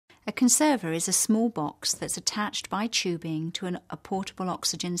A conserver is a small box that's attached by tubing to a portable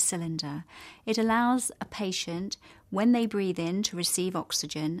oxygen cylinder. It allows a patient, when they breathe in, to receive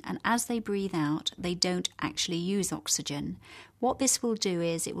oxygen, and as they breathe out, they don't actually use oxygen. What this will do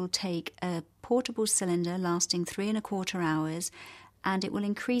is it will take a portable cylinder lasting 3¼ hours, and it will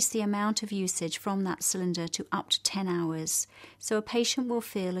increase the amount of usage from that cylinder to up to 10 hours. So a patient will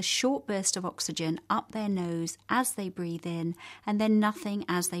feel a short burst of oxygen up their nose as they breathe in, and then nothing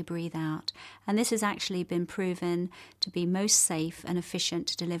as they breathe out. And this has actually been proven to be most safe and efficient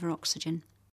to deliver oxygen.